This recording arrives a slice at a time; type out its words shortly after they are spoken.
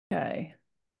Okay.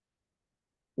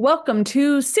 Welcome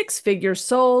to Six Figure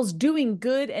Souls, Doing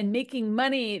Good and Making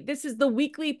Money. This is the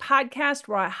weekly podcast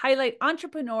where I highlight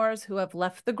entrepreneurs who have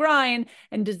left the grind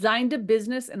and designed a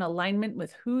business in alignment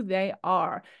with who they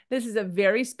are. This is a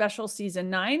very special season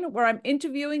 9 where I'm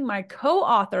interviewing my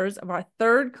co-authors of our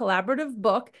third collaborative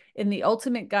book in the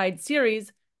Ultimate Guide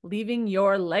series, Leaving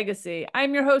Your Legacy.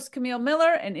 I'm your host, Camille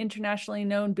Miller, an internationally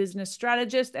known business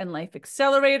strategist and life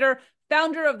accelerator,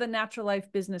 founder of the Natural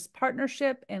Life Business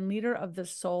Partnership, and leader of the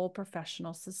Soul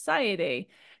Professional Society.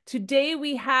 Today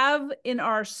we have in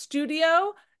our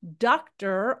studio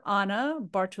Dr. Anna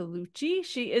Bartolucci.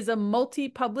 She is a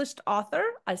multi-published author,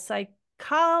 a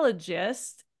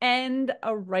psychologist, and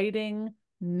a writing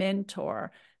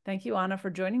mentor. Thank you, Anna, for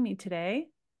joining me today.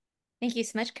 Thank you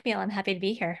so much, Camille. I'm happy to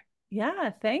be here. Yeah,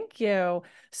 thank you.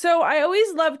 So I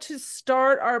always love to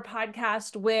start our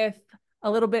podcast with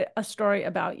a story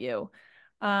about you.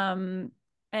 And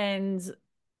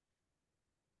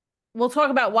we'll talk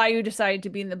about why you decided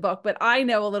to be in the book, but I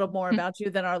know a little more about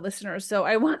you than our listeners. So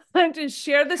I want to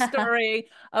share the story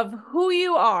of who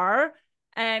you are,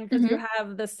 and because you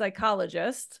have the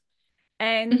psychologist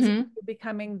and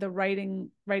becoming the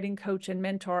writing coach and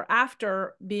mentor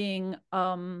after being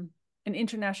an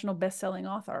international best-selling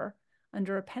author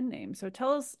under a pen name. So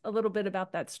tell us a little bit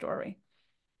about that story.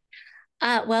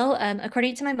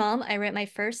 According to my mom, I wrote my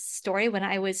first story when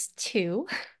I was 2.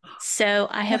 So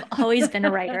I have always been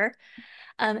a writer.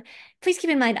 Please keep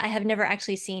in mind, I have never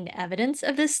actually seen evidence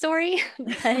of this story,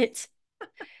 but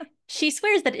she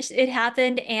swears that it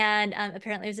happened. And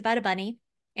apparently it was about a bunny.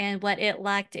 And what it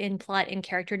lacked in plot and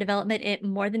character development, it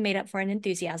more than made up for in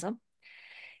enthusiasm.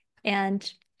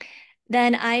 And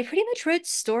then I pretty much wrote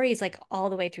stories like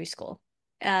all the way through school.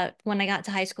 When I got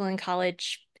to high school and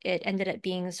college, it ended up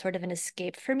being sort of an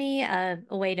escape for me, a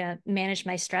way to manage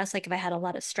my stress. Like if I had a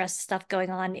lot of stress stuff going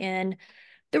on in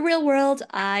the real world,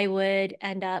 I would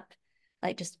end up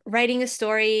like just writing a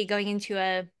story, going into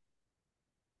an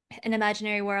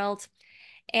imaginary world.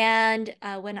 And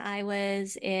when I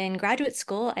was in graduate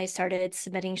school, I started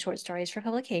submitting short stories for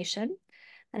publication.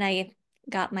 And I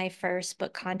got my first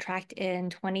book contract in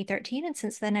 2013. And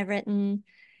since then, I've written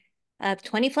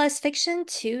 20 plus fiction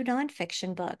to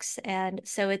nonfiction books. And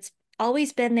so it's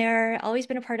always been there, always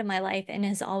been a part of my life, and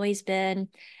has always been,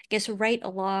 I guess, right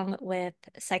along with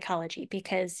psychology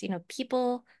because,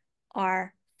 people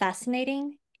are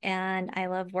fascinating and I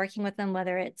love working with them,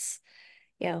 whether it's,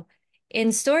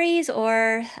 in stories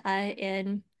or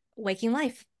in waking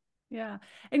life. Yeah.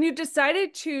 And you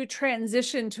decided to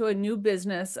transition to a new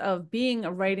business of being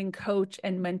a writing coach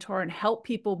and mentor and help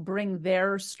people bring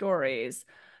their stories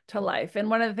to life. And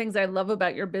one of the things I love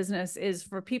about your business is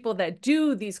for people that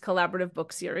do these collaborative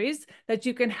book series, that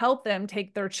you can help them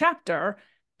take their chapter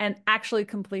and actually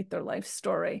complete their life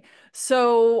story.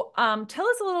 So tell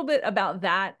us a little bit about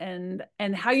that and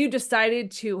how you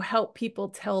decided to help people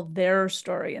tell their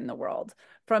story in the world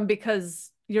because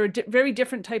you're a very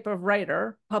different type of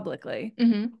writer publicly,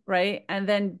 right? And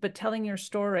then, but telling your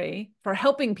story for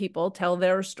helping people tell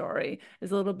their story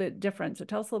is a little bit different. So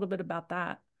tell us a little bit about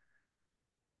that.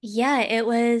 Yeah, it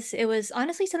was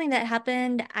honestly something that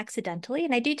happened accidentally,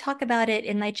 and I do talk about it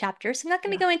in my chapter, so I'm not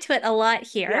going to Yeah. go into it a lot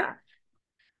here.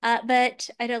 Yeah. But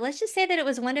I know, let's just say that it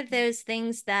was one of those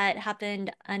things that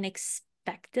happened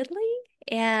unexpectedly.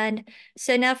 And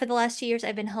so now for the last 2 years,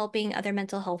 I've been helping other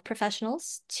mental health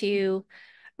professionals to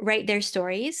write their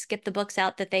stories, get the books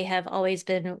out that they have always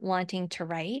been wanting to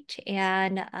write.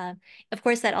 And of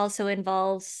course, that also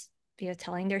involves,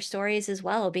 telling their stories as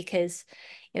well, because,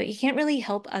 you can't really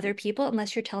help other people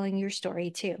unless you're telling your story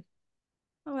too.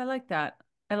 Oh, I like that.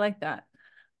 I like that.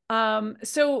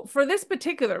 So for this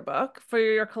particular book, for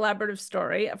your collaborative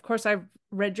story, of course, I've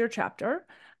read your chapter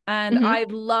and I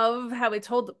love how it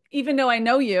told, even though I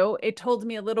know you, it told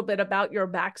me a little bit about your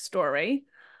backstory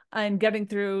and getting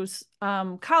through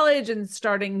college and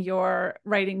starting your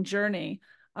writing journey.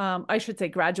 I should say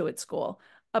graduate school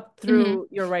up through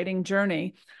your writing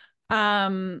journey.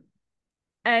 Um,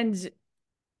 and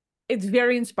it's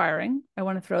very inspiring. I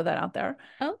want to throw that out there.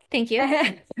 Oh, thank you.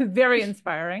 Very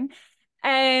inspiring.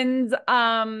 And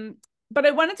but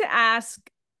I wanted to ask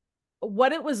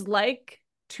what it was like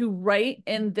to write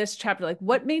in this chapter. Like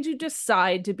what made you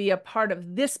decide to be a part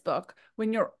of this book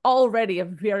when you're already a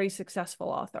very successful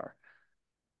author?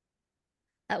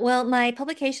 Well, my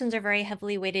publications are very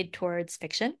heavily weighted towards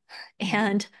fiction,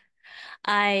 and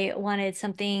I wanted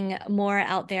something more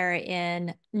out there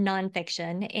in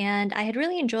nonfiction. And I had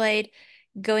really enjoyed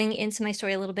going into my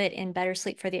story a little bit in Better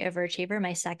Sleep for the Overachiever,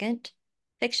 my second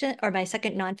fiction or my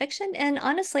second nonfiction. And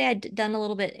honestly, I'd done a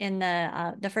little bit in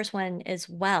the first one as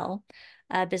well.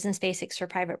 business basics for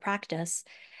private practice.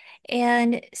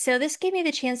 And so this gave me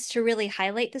the chance to really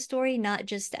highlight the story, not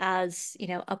just as,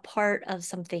 a part of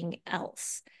something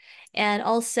else. And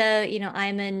also,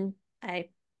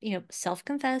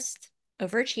 self-confessed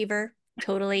overachiever,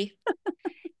 totally.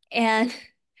 And,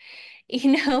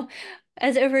 you know,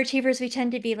 as overachievers, we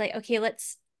tend to be like, okay,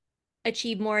 let's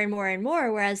achieve more and more and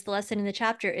more. Whereas the lesson in the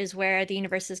chapter is where the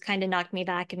universe has kind of knocked me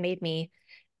back and made me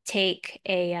take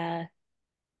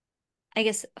I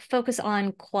guess, focus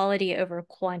on quality over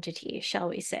quantity, shall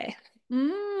we say.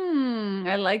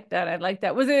 I like that. I like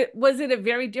that. Was it a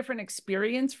very different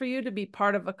experience for you to be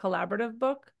part of a collaborative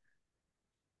book?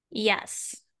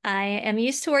 Yes, I am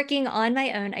used to working on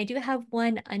my own. I do have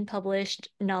one unpublished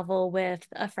novel with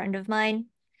a friend of mine,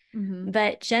 Mm-hmm.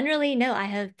 but generally, no,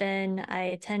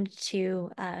 I tend to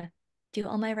do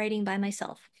all my writing by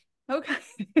myself. Okay.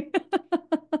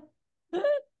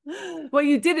 Well,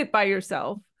 you did it by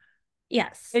yourself.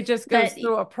 Yes, It just goes but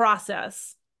through a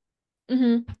process.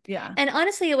 mhm. Yeah. And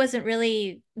honestly, it wasn't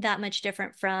really that much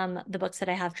different from the books that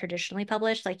I have traditionally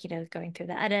published, like, going through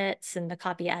the edits and the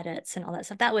copy edits and all that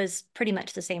stuff. That was pretty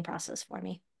much the same process for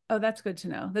me. Oh, that's good to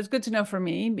know. That's good to know for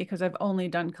me because I've only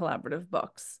done collaborative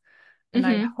books and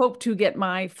I Hmm. hope to get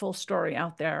my full story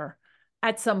out there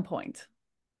at some point.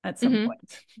 At some Hmm.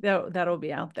 point. That'll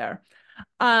be out there.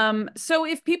 So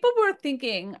if people were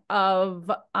thinking of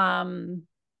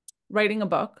writing a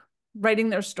book, writing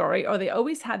their story, or they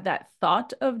always had that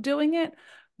thought of doing it,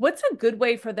 what's a good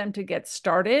way for them to get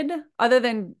started other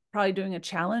than probably doing a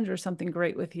challenge or something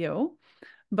great with you?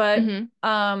 But Hmm.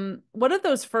 what are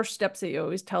those first steps that you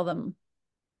always tell them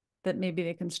that maybe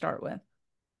they can start with?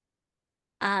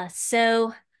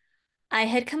 So I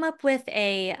had come up with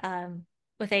a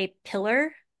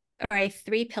pillar or a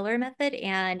three pillar method,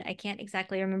 and I can't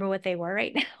exactly remember what they were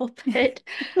right now, but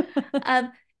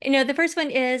um, the first one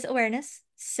is awareness.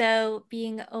 So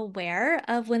being aware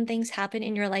of when things happen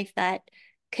in your life that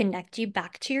connect you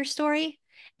back to your story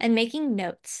and making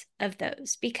notes of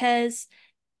those. Because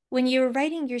when you're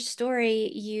writing your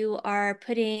story, you are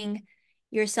putting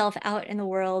yourself out in the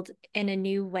world in a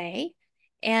new way,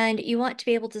 and you want to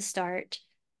be able to start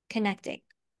connecting.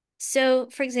 So,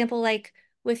 for example, like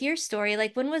with your story,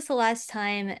 like when was the last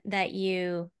time that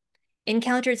you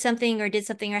encountered something or did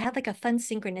something or had like a fun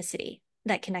synchronicity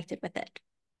that connected with it?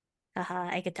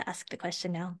 I get to ask the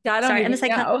question now. I don't Sorry, even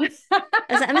know.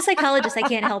 I'm a psychologist. I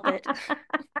can't help it.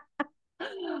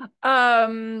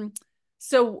 um,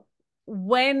 so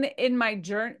when in my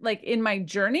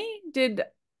journey, did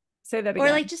say that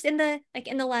Or like again. just in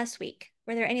the last week,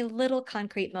 were there any little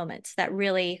concrete moments that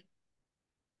really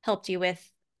helped you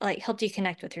helped you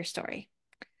connect with your story?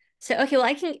 So, okay,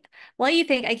 well, while you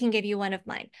think, I can give you one of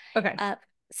mine. Okay. Uh,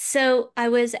 so I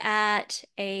was at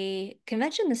a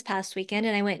convention this past weekend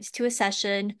and I went to a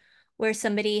session where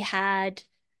somebody had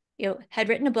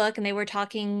written a book and they were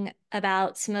talking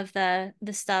about some of the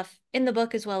stuff in the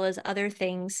book as well as other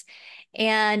things.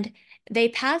 And they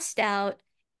passed out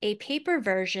a paper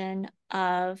version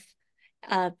uh,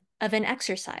 of an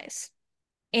exercise.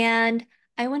 And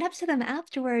I went up to them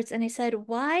afterwards and I said,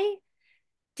 why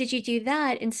did you do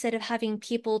that instead of having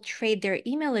people trade their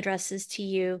email addresses to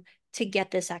you to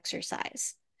get this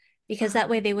exercise? Because that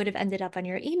way they would have ended up on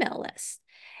your email list.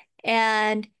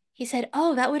 And he said,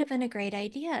 oh, that would have been a great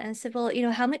idea. And I said, well,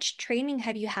 how much training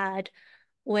have you had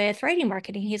with writing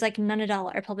marketing? He's like, none at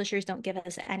all. Our publishers don't give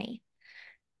us any.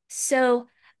 So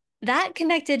that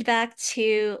connected back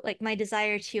to like my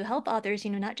desire to help authors,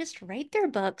 not just write their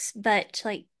books, but to,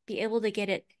 like be able to get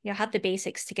it, have the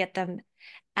basics to get them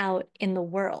out in the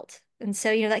world. And so,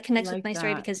 that I connects with like my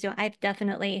story that. because, I've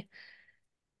definitely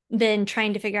been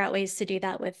trying to figure out ways to do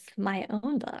that with my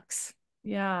own books.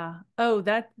 Yeah. Oh,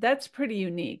 that's pretty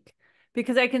unique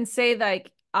because I can say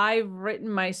like I've written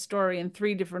my story in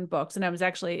three different books, and I was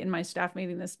actually in my staff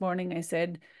meeting this morning. I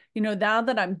said, now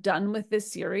that I'm done with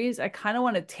this series, I kind of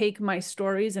want to take my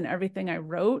stories and everything I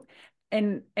wrote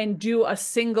and do a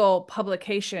single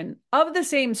publication of the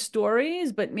same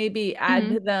stories, but maybe add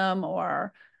Hmm. to them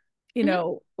or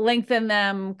Hmm. lengthen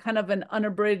them, kind of an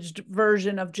unabridged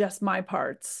version of just my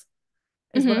parts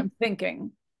is what Hmm. I'm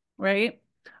thinking, right?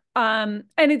 And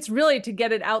it's really to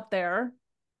get it out there,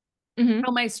 Hmm.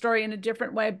 tell my story in a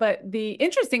different way. But the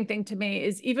interesting thing to me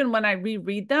is even when I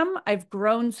reread them, I've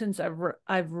grown since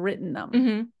I've written them,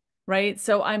 Hmm. right?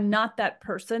 So I'm not that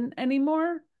person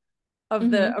anymore of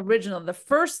the Hmm. original. The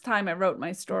first time I wrote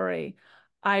my story,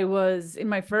 I was in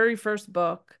my very first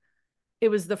book. It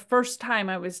was the first time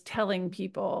I was telling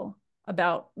people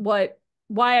about why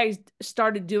I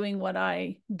started doing what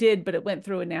I did, but it went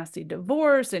through a nasty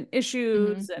divorce and Hmm.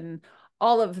 issues and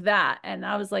all of that. And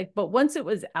I was like, but once it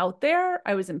was out there,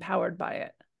 I was empowered by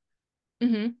it.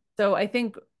 Mm-hmm. So I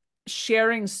think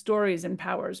sharing stories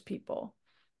empowers people.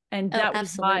 And Oh,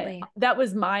 absolutely. that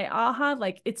was my aha.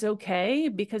 Like, it's okay,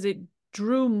 because it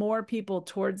drew more people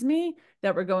towards me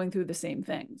that were going through the same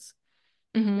things.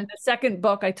 In Mm-hmm. the second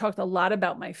book, I talked a lot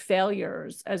about my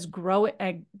failures as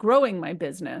growing my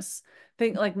business.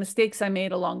 Think like mistakes I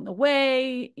made along the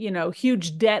way, you know,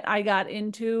 huge debt I got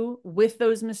into with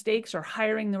those mistakes, or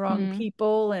hiring the wrong Mm-hmm.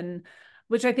 people, and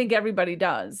which I think everybody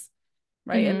does,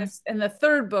 right? And Mm-hmm. this and the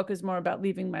third book is more about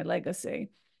leaving my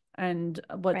legacy and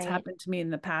what's Right. happened to me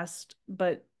in the past.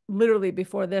 But literally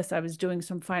before this, I was doing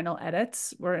some final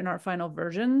edits. We're in our final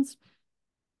versions.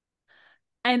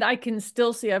 And I can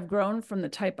still see I've grown from the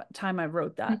time I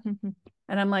wrote that.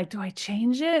 And I'm like, do I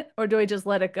change it or do I just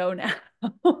let it go now?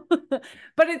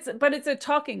 But it's a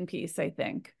talking piece, I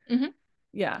think. Mm-hmm.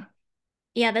 Yeah.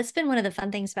 Yeah, that's been one of the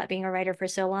fun things about being a writer for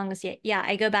so long is yeah,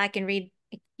 I go back and read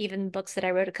even books that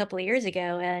I wrote a couple of years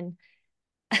ago and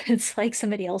it's like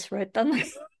somebody else wrote them.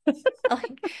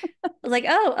 Like I was like,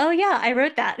 oh yeah, I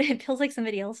wrote that. It feels like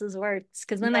somebody else's words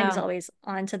because my mind is Yeah. always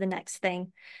on to the next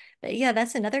thing. But yeah,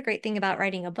 that's another great thing about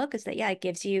writing a book is that yeah, it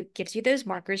gives you those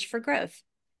markers for growth.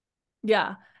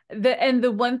 Yeah.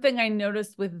 The one thing I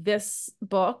noticed with this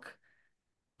book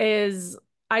is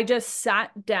I just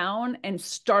sat down and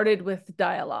started with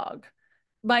dialogue.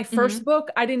 My first Mm-hmm. book,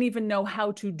 I didn't even know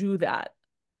how to do that.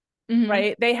 Mm-hmm.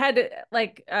 Right. They had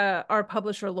like our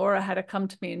publisher Laura had to come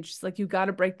to me and she's like, you got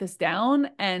to break this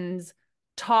down and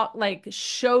talk, like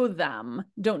show them,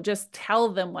 don't just tell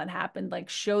them what happened, like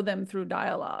show them through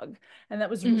dialogue. And that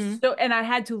was Mm-hmm. so, and I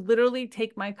had to literally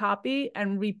take my copy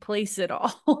and replace it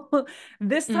all.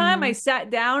 This time I Mm-hmm. sat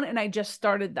down and I just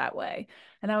started that way.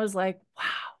 And I was like,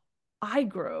 wow, I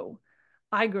grew.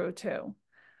 I grew too.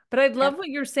 But I'd love Yep. what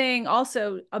you're saying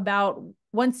also about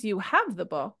once you have the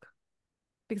book,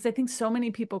 because I think so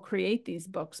many people create these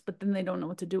books, but then they don't know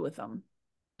what to do with them.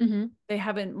 Mm-hmm. They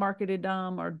haven't marketed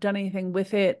them or done anything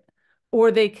with it, or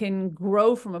they can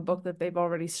grow from a book that they've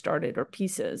already started or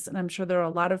pieces. And I'm sure there are a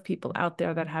lot of people out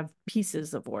there that have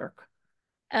pieces of work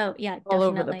Oh yeah, all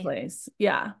over the definitely. place.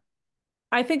 Yeah.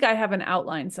 I think I have an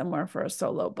outline somewhere for a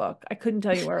solo book. I couldn't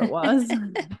tell you where it was,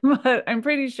 but I'm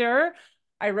pretty sure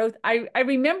I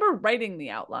remember writing the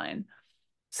outline.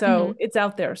 So Mm-hmm. it's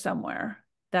out there somewhere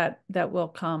that will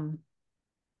come.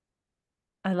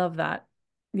 I love that.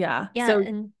 Yeah. Yeah, So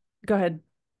and go ahead.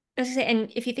 I was gonna say,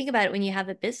 and if you think about it, when you have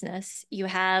a business, you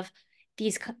have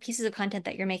these pieces of content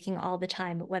that you're making all the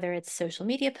time, whether it's social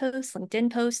media posts,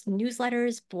 LinkedIn posts,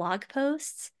 newsletters, blog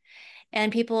posts,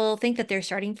 and people think that they're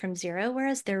starting from zero,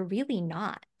 whereas they're really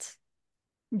not.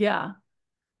 Yeah.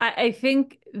 I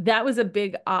think that was a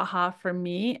big aha for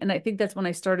me. And I think that's when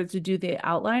I started to do the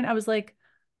outline. I was like,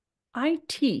 I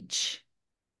teach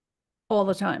all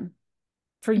the time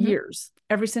for Hmm. years,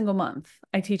 every single month.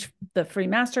 I teach the free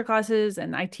master classes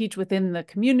and I teach within the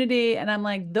community. And I'm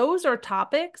like, those are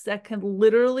topics that can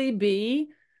literally be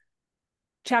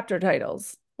chapter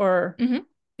titles or Hmm.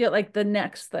 yeah, like the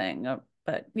next thing.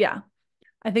 But yeah,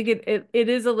 I think it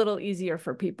is a little easier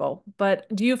for people. But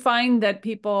do you find that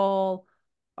people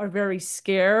are very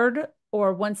scared,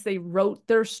 or once they wrote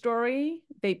their story,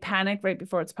 they panic right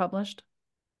before it's published?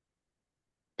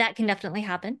 That can definitely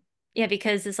happen. Yeah,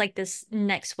 because it's like this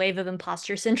next wave of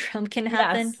imposter syndrome can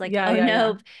happen. Yes. It's like, Yeah, oh yeah, yeah.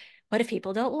 no, what if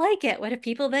people don't like it? What if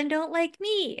people then don't like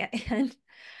me? And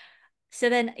so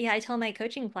then, yeah, I tell my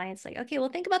coaching clients, like, okay, well,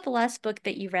 think about the last book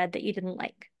that you read that you didn't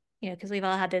like, because we've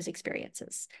all had those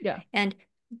experiences. Yeah. And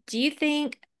do you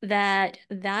think that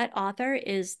that author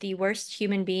is the worst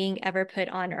human being ever put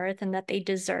on earth and that they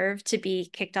deserve to be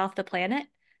kicked off the planet?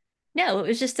 No, it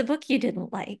was just a book you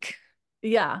didn't like.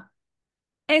 Yeah.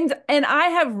 And I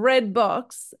have read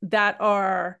books that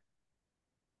are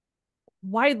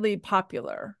widely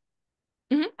popular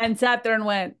Hmm. and sat there and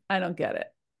went, I don't get it.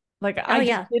 Like Oh, I just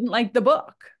yeah. didn't like the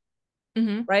book,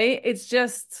 Hmm. right? It's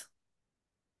just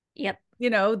Yep.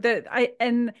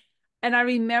 that and I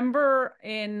remember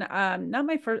in not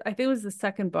my first, I think it was the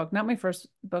second book, not my first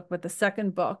book, but the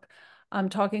second book,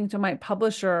 talking to my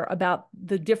publisher about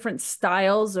the different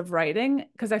styles of writing,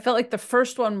 because I felt like the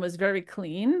first one was very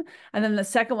clean, and then the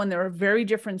second one there were very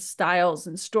different styles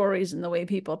and stories and the way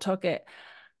people took it.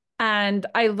 And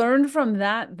I learned from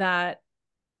that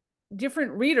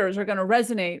different readers are going to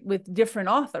resonate with different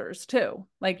authors too.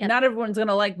 Like Yep. not everyone's going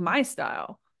to like my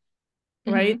style,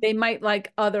 right? Hmm. They might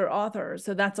like other authors,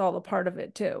 so that's all a part of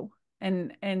it too.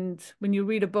 And when you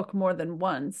read a book more than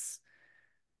once,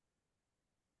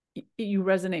 you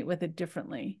resonate with it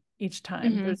differently each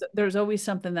time. Hmm. There's always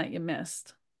something that you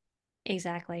missed,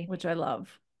 Exactly. which I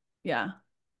love. Yeah.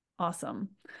 Awesome.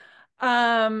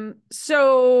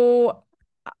 So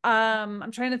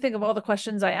I'm trying to think of all the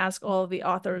questions I ask all of the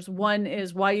authors. One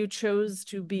is why you chose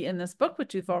to be in this book,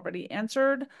 which you've already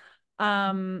answered.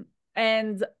 And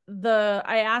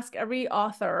I ask every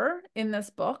author in this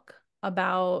book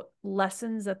about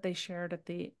lessons that they shared at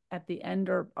the end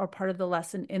or part of the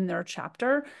lesson in their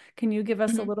chapter. Can you give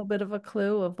us a little bit of a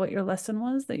clue of what your lesson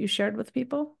was that you shared with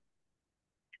people?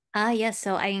 Yes.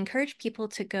 So I encourage people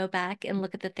to go back and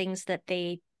look at the things that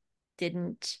they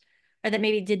didn't, or that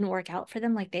maybe didn't work out for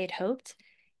them like they had hoped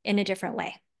in a different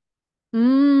way.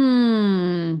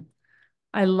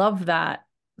 I love that.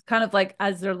 It's kind of like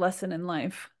as their lesson in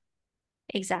life.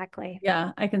 Exactly.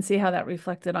 Yeah, I can see how that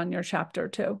reflected on your chapter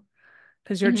too.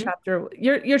 Because Hmm.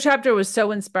 your chapter was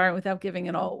so inspiring without giving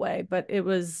it all away, but it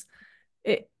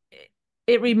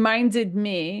it reminded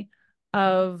me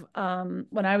of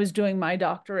when I was doing my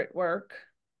doctorate work.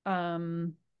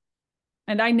 Um,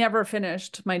 and I never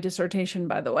finished my dissertation,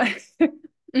 by the way.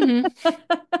 Hmm.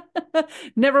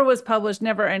 Never was published,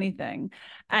 never anything.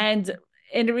 And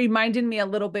it reminded me a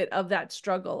little bit of that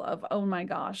struggle of, oh my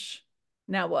gosh,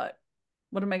 now what?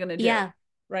 What am I going to do? Yeah.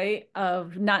 Right?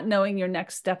 Of not knowing your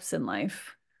next steps in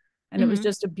life. And it was Hmm.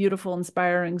 just a beautiful,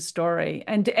 inspiring story.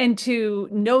 And to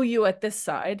know you at this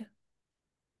side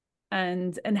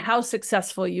and how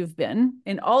successful you've been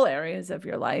in all areas of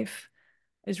your life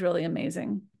is really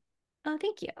amazing. Oh,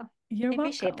 thank you. You're I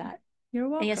appreciate welcome. that.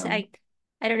 You're And yes, welcome.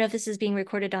 I don't know if this is being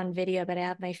recorded on video, but I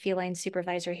have my feline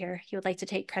supervisor here. He would like to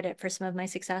take credit for some of my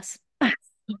success.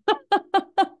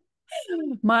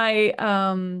 My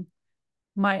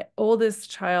my oldest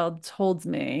child told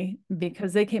me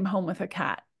because they came home with a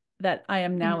cat that I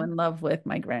am now Hmm. in love with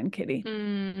my grandkitty.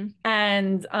 Mm.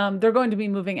 And they're going to be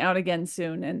moving out again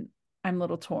soon and I'm a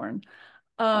little torn.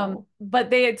 Oh. But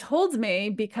they had told me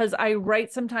because I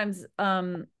write sometimes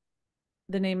the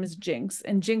name is Jinx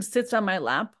and Jinx sits on my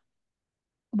lap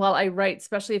while I write,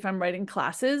 especially if I'm writing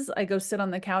classes. I go sit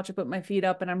on the couch, I put my feet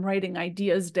up, and I'm writing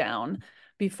ideas down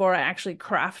before I actually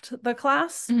craft the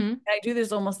class. Hmm. I do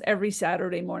this almost every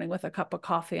Saturday morning with a cup of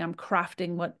coffee. I'm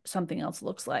crafting what something else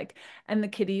looks like. And the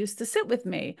kitty used to sit with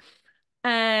me.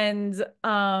 And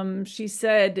she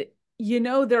said,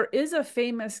 there is a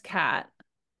famous cat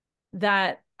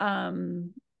that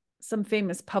some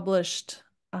famous published,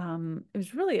 it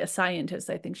was really a scientist,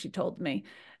 I think she told me,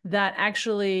 that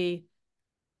actually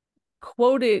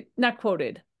not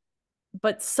quoted,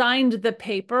 but signed the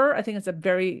paper. I think it's a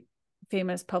very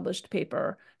famous published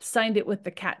paper, signed it with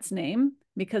the cat's name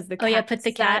because the Oh yeah, cat put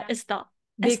the sat, cat as the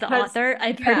because, author.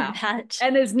 I've heard of yeah, that.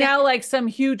 and is Yeah. now like some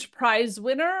huge prize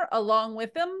winner along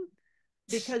with him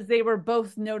because they were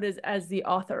both noted as the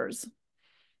authors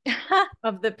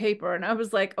of the paper. And I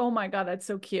was like, oh my God, that's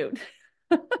so cute.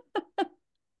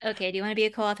 Okay, do you want to be a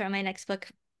co-author on my next book,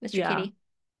 Mr. Yeah, Kitty?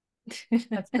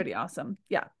 that's pretty awesome.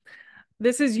 Yeah.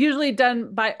 This is usually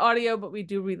done by audio, but we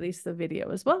do release the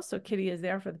video as well. So Kitty is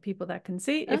there for the people that can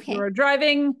see. If you Okay. are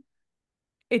driving,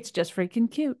 it's just freaking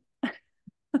cute.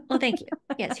 Well, thank you.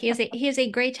 Yes, he is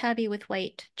a gray tabby with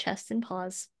white chest and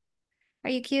paws. Are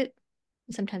you cute?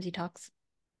 Sometimes he talks.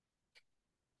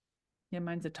 Yeah,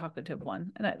 mine's a talkative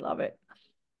one, and I love it.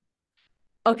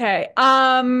 Okay.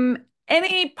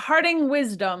 Any parting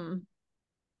wisdom?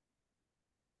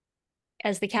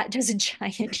 As the cat does a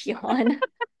giant yawn.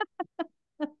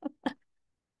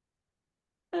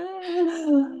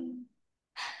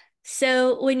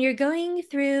 So when you're going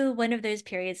through one of those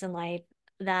periods in life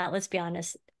that, let's be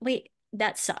honest, wait,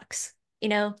 that sucks. You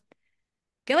know,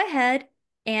 go ahead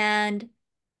and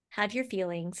have your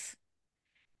feelings.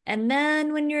 And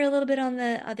then when you're a little bit on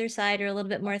the other side or a little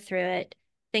bit more through it,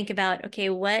 think about, okay,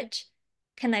 what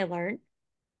can I learn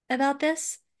about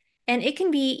this? And it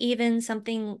can be even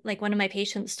something like one of my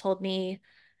patients told me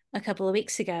a couple of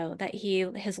weeks ago that he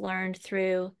has learned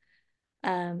through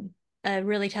a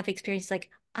really tough experience. Like,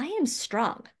 I am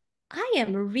strong. I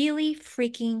am really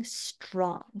freaking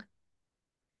strong.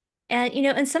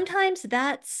 And sometimes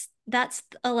that's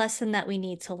a lesson that we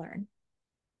need to learn.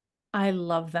 I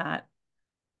love that.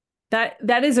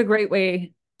 That is a great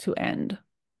way to end.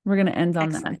 We're going to end on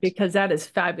that Excellent. because that is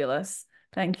fabulous.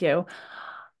 Thank you.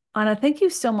 Anna, thank you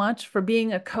so much for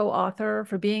being a co-author,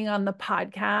 for being on the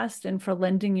podcast, and for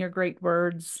lending your great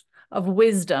words of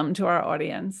wisdom to our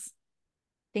audience.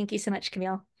 Thank you so much,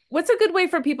 Camille. What's a good way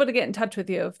for people to get in touch with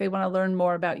you if they want to learn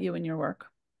more about you and your work?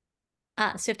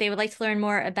 So if they would like to learn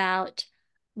more about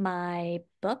my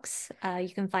books, you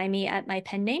can find me at my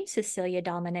pen name,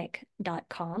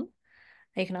 CeciliaDominic.com.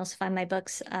 You can also find my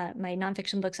books, my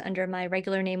nonfiction books under my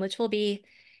regular name, which will be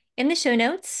in the show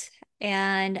notes.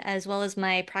 and as well as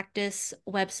my practice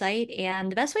website.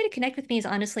 And the best way to connect with me is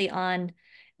honestly on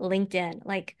LinkedIn.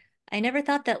 Like, I never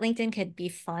thought that LinkedIn could be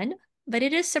fun, but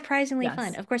it is surprisingly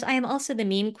fun. Yes. Of course, I am also the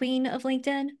meme queen of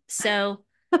LinkedIn. So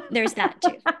there's that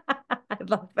too. I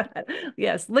love that.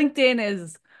 Yes, LinkedIn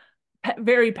is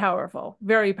very powerful,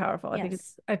 very powerful.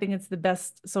 Yes. I think it's the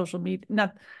best social media,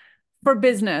 not for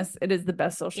business. It is the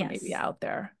best social media Yes. out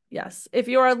there. Yes. If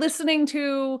you are listening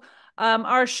to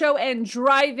our show and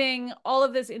driving, all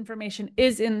of this information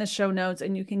is in the show notes,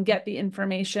 and you can get the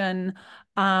information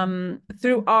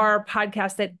through our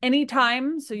podcast at any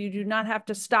time. So you do not have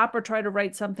to stop or try to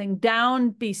write something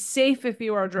down. Be safe if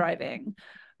you are driving.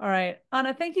 All right.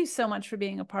 Anna, thank you so much for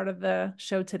being a part of the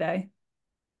show today.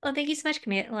 Well, thank you so much,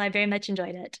 Camille. I very much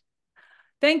enjoyed it.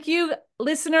 Thank you,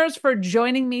 listeners, for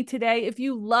joining me today. If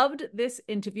you loved this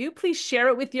interview, please share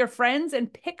it with your friends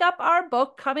and pick up our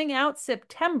book coming out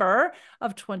September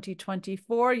of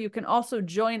 2024. You can also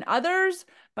join others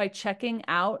by checking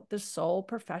out the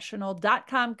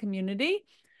soulprofessional.com community.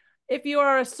 If you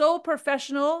are a soul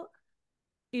professional,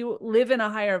 you live in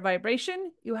a higher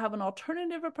vibration, you have an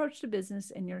alternative approach to business,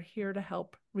 and you're here to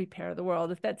help repair the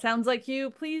world. If that sounds like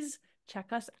you, please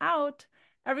check us out.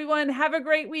 Everyone, have a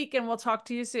great week, and we'll talk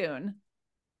to you soon.